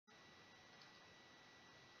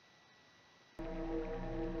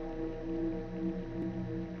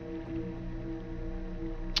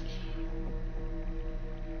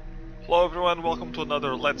Hello everyone, welcome to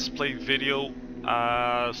another Let's Play video.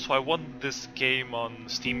 So I won this game on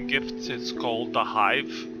Steam Gifts. It's called the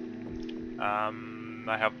Hive.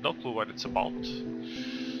 I have no clue what it's about.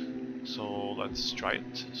 So let's try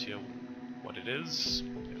it, see what it is,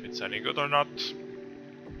 if it's any good or not.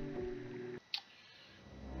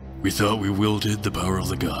 We thought we wielded the power of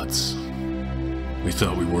the gods. We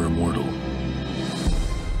thought we were immortal.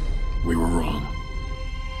 We were wrong.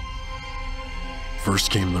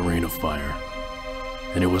 First came the rain of fire,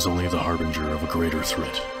 and it was only the harbinger of a greater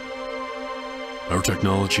threat. Our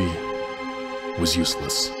technology was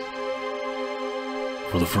useless.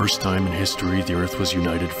 For the first time in history, the Earth was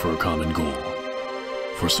united for a common goal,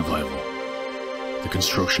 for survival. The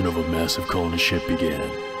construction of a massive colony ship began,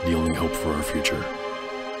 the only hope for our future.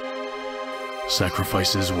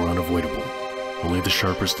 Sacrifices were unavoidable. Only the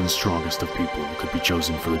sharpest and strongest of people could be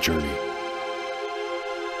chosen for the journey.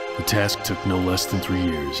 The task took no less than 3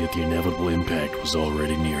 years, yet the inevitable impact was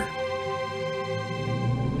already near.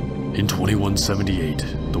 In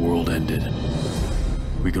 2178, the world ended.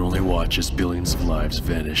 We could only watch as billions of lives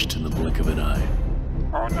vanished in the blink of an eye.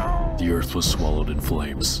 Oh no! The Earth was swallowed in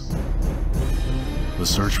flames. The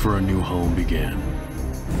search for a new home began.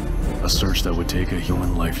 A search that would take a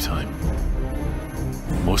human lifetime.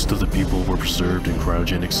 Most of the people were preserved in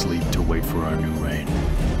cryogenic sleep to wait for our new reign.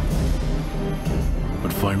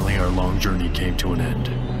 But finally, our long journey came to an end.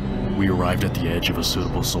 We arrived at the edge of a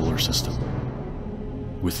suitable solar system.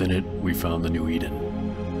 Within it, we found the New Eden.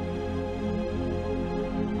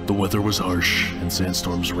 The weather was harsh, and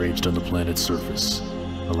sandstorms raged on the planet's surface,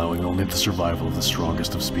 allowing only the survival of the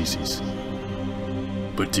strongest of species.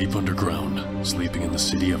 But deep underground, sleeping in the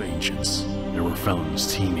city of ancients, there were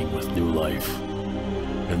fountains teeming with new life.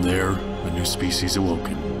 And there, a new species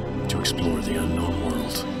awoken to explore the unknown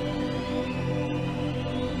world.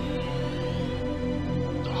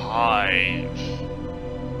 Hive.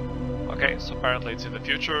 Okay, so apparently it's in the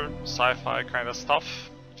future, sci-fi kind of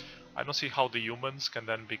stuff. I don't see how the humans can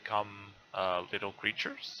then become little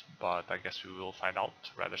creatures, but I guess we will find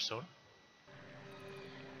out rather soon.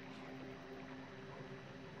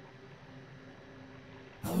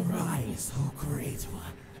 Arise, O Great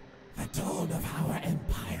One. The dawn of our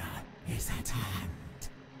empire is at hand.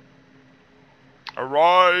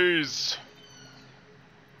 Arise!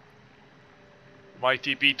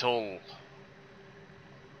 Mighty beetle.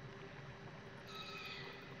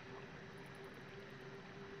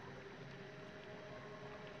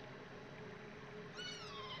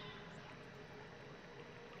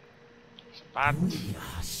 Bat. We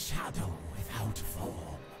are shadow without form.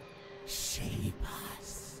 Shape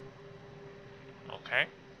us. Okay.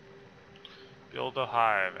 Build a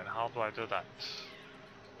hive, and how do I do that?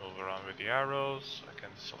 Move around with the arrows. I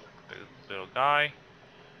can select the little guy.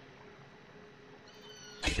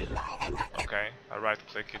 Okay, I right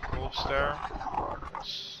click, it moves there.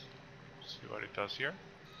 Let's see what it does here.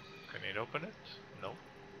 Can it open it? No.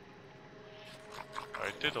 Oh,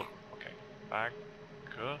 it did open. Okay, back.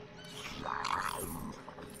 Good.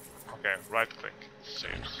 Okay, right click.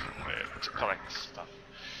 Saves. It collects stuff.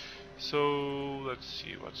 So let's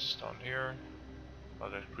see what's down here.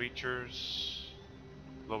 Other creatures.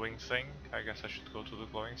 Glowing thing. I guess I should go to the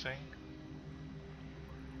glowing thing.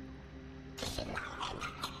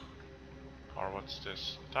 Or what's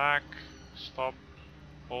this? Attack, stop,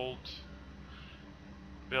 hold,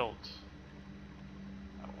 build.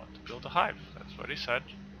 I want to build a hive, that's what he said.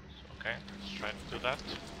 So, okay, let's try to do that.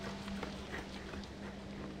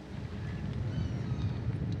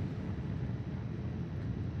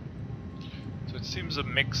 So it seems a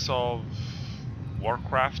mix of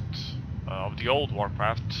Warcraft, of the old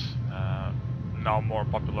Warcraft, now more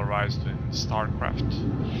popularized in StarCraft.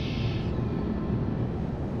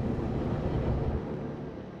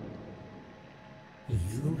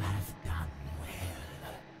 You have done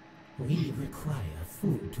well. We require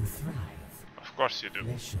food to thrive. Of course you do.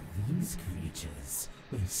 Flesh of these creatures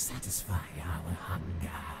will satisfy our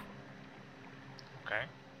hunger. Okay,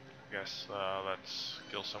 guess let's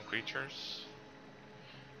kill some creatures.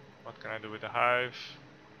 What can I do with the hive?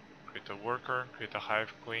 Create a worker, create a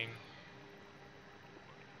hive queen.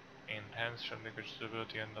 Enhance Shandigar's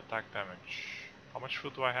stability and attack damage. How much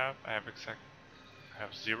food do I have? I have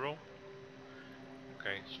 0.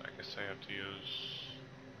 Okay, so I guess I have to use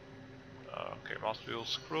okay, mouse wheel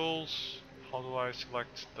scrolls. How do I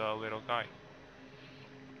select the little guy?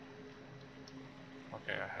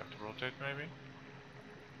 Okay, I have to rotate maybe.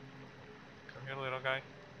 Come here, little guy.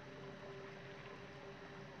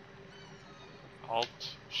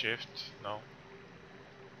 Alt, shift, no.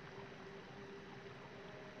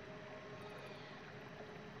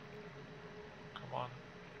 Come on.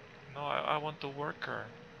 No, want the worker.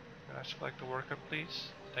 Can I select the worker,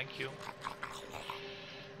 please? Thank you.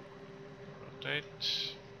 Rotate.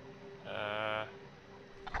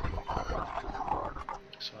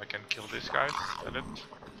 So I can kill these guys. That it.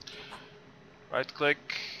 Right click.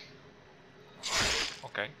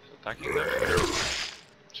 Okay, attacking them.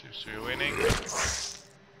 Seems to be winning.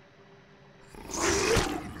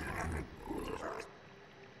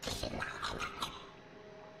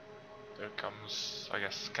 There comes, I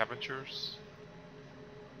guess, scavengers.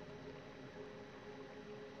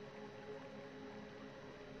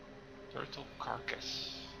 Turtle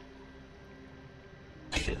carcass.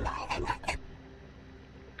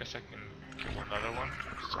 Guess I can kill another one.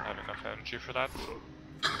 Still have enough energy for that.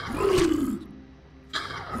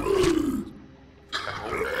 I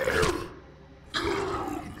hope.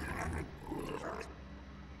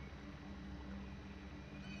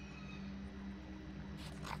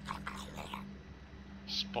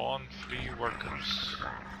 Spawn 3 workers.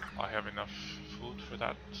 I have enough food for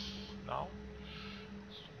that now.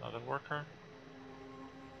 Another worker.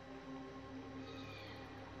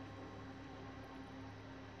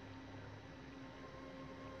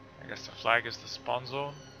 I guess the flag is the spawn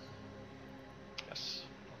zone. Yes,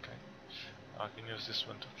 okay. I can use this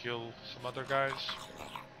one to kill some other guys.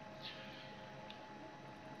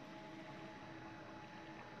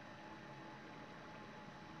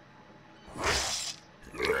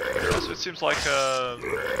 So it seems like a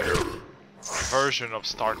version of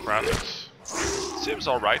StarCraft. Seems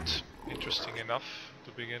alright, interesting enough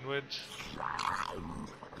to begin with.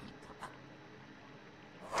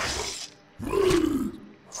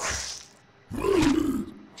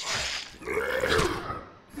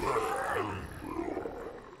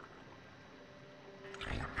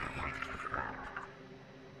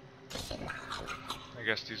 I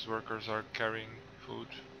guess these workers are carrying food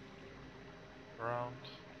around.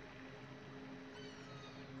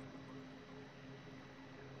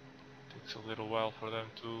 Takes a little while for them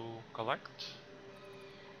to collect.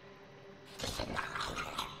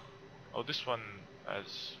 Oh, this one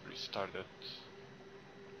has restarted.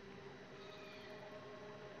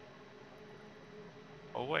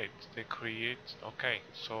 Oh wait, they create... Okay,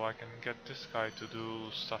 so I can get this guy to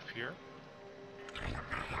do stuff here.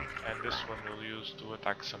 And this one we'll use to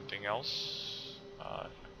attack something else.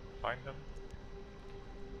 Find them.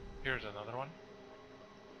 Here's another one.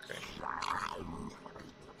 Okay.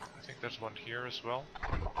 I think there's one here as well.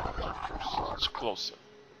 It's closer.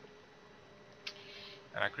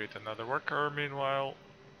 And I create another worker meanwhile.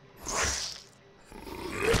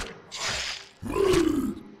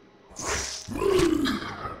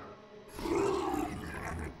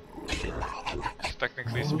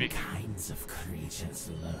 Technically speaking. All kinds of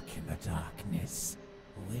creatures lurk in the darkness,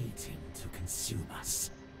 waiting to consume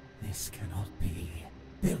us. This cannot be.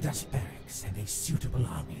 Build us barracks and a suitable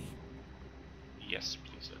army. Yes,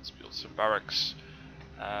 please, let's build some barracks.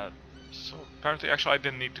 So apparently, actually I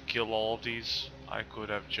didn't need to kill all of these. I could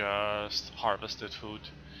have just harvested food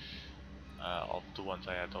of the ones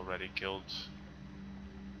I had already killed.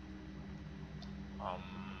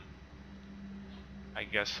 I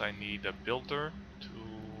guess I need a builder to...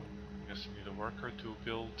 I guess I need a worker to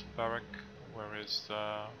build barrack. Where is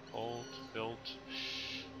the old build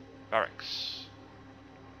barracks?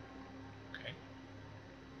 Okay.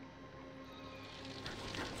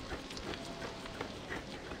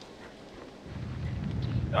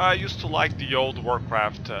 I used to like the old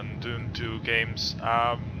Warcraft and Dune 2 games.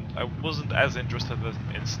 I wasn't as interested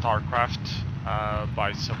in StarCraft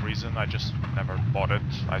by some reason. I just never bought it.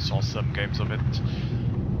 I saw some games of it,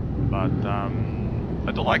 but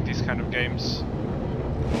I don't like these kind of games,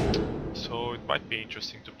 so it might be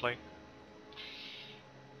interesting to play.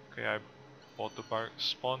 Okay, I bought the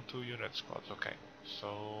spawn 2 unit squads. Okay,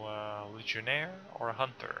 so Legionnaire or a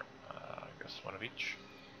Hunter? I guess one of each.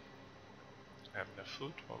 I have enough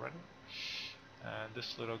food already. And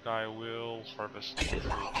this little guy will harvest more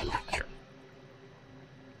food here.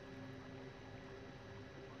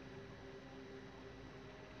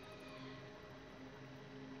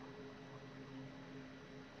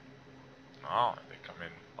 Oh, they come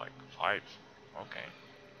in like 5. Okay.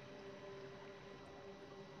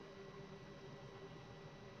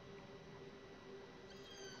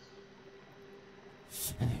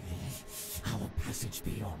 Our passage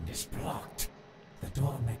beyond is blocked. The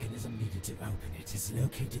door mechanism needed to open it is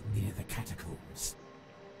located near the catacombs.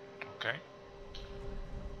 Okay.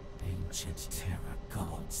 Ancient terror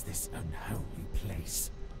guards this unholy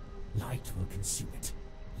place. Light will consume it.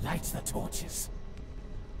 Light the torches.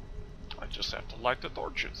 I just have to light the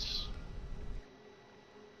torches.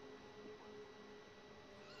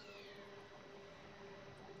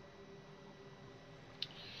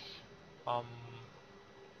 Um,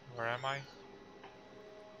 where am I?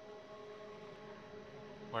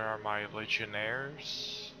 Where are my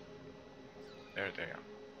legionnaires? There they are.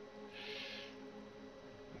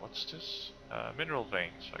 What's this? Mineral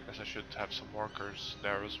veins. I guess I should have some workers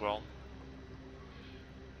there as well.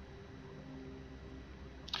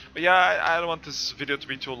 But yeah, I don't want this video to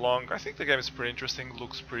be too long. I think the game is pretty interesting,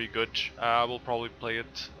 looks pretty good. I will probably play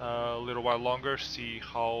it a little while longer, see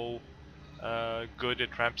how good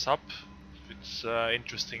it ramps up. If it's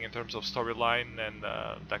interesting in terms of storyline and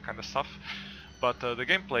that kind of stuff. But the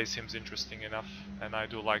gameplay seems interesting enough, and I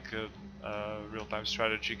do like real-time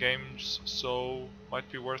strategy games, so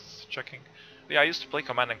might be worth checking. Yeah, I used to play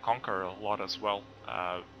Command and Conquer a lot as well,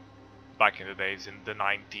 back in the days, in the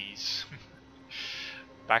 90s.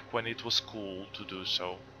 Back when it was cool to do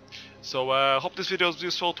so. So hope this video is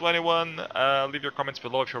useful to anyone. Leave your comments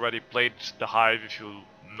below if you already played the Hive, if you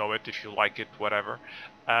know it, if you like it, whatever.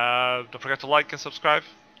 Don't forget to like and subscribe.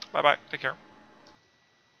 Bye bye, take care.